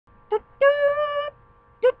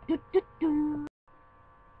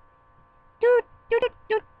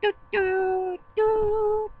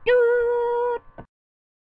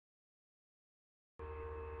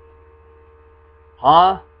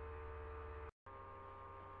Huh?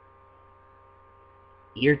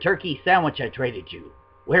 Your turkey sandwich I traded you.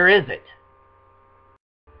 Where is it?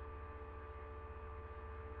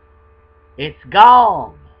 It's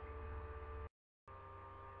gone.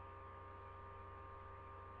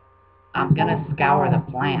 I'm gonna scour the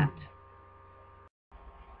plant.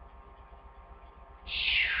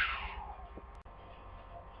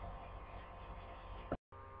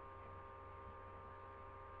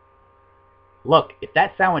 Look, if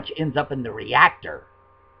that sandwich ends up in the reactor...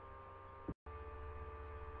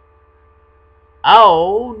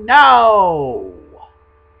 Oh, no!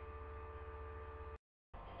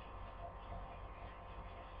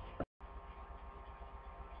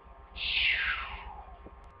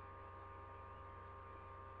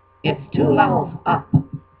 It's 2 levels up.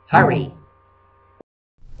 Hurry!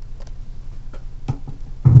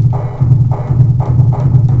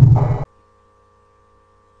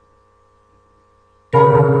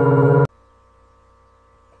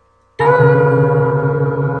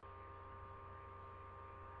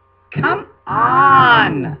 Come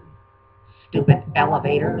on! Stupid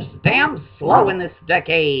elevators. Damn slow in this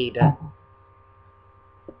decade.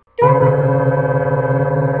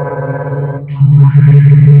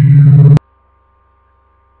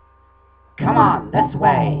 Come on, this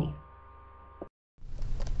way.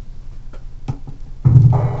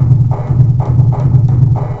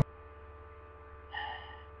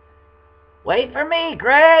 Wait for me,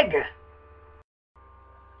 Greg!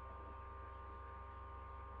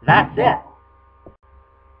 That's it.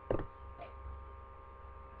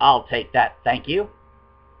 I'll take that, thank you.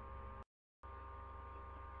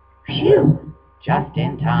 Phew, just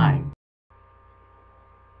in time.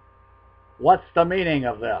 What's the meaning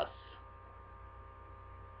of this?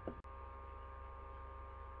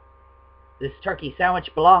 This turkey sandwich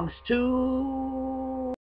belongs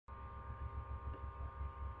to...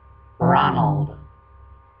 Ronald.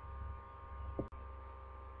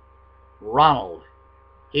 Ronald.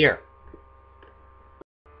 Here.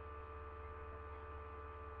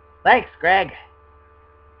 Thanks, Greg.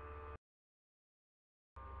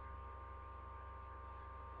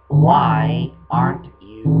 Why aren't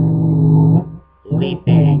you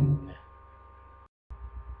leaping?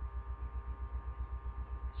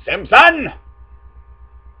 Simpson!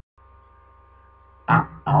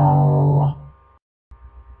 Uh-oh.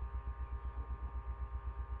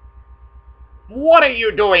 What are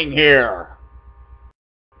you doing here?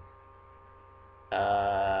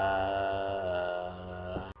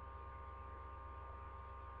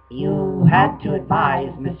 You had to advise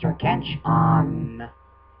Mr. Kench on...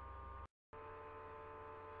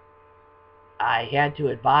 I had to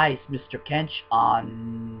advise Mr. Kench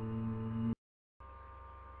on...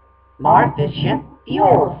 more efficient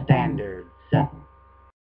fuel standards.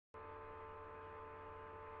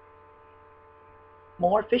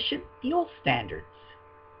 More efficient fuel standards.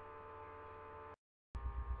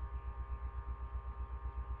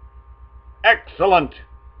 Excellent.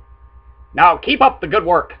 Now keep up the good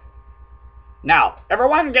work. Now,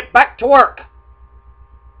 everyone get back to work.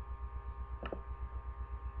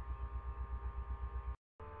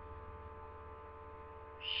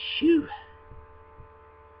 Phew.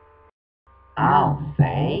 I'll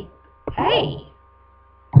say, hey.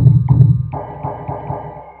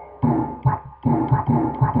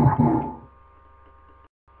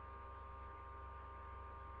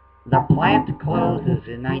 The plant closes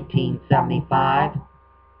in 1975,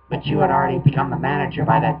 but you had already become the manager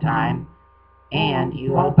by that time, and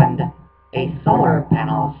you opened a solar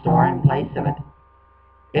panel store in place of it.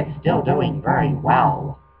 It's still doing very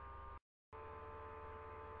well.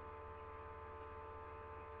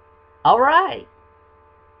 All right.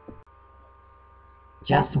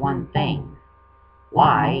 Just one thing.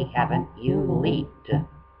 Why haven't you leaped?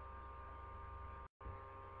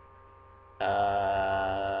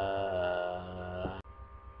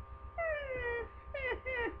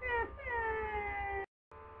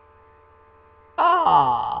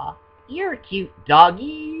 Aw, you're a cute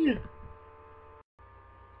doggy.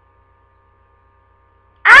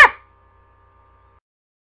 Ah!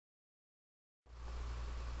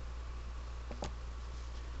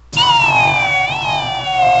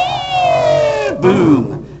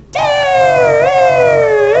 Boom!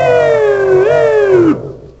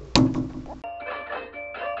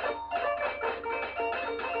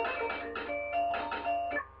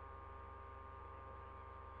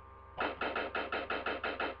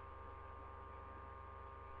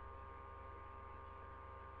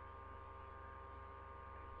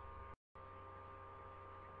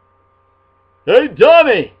 Hey,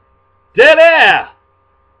 Tommy! Dead air!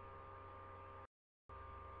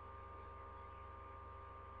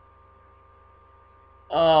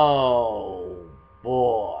 Oh.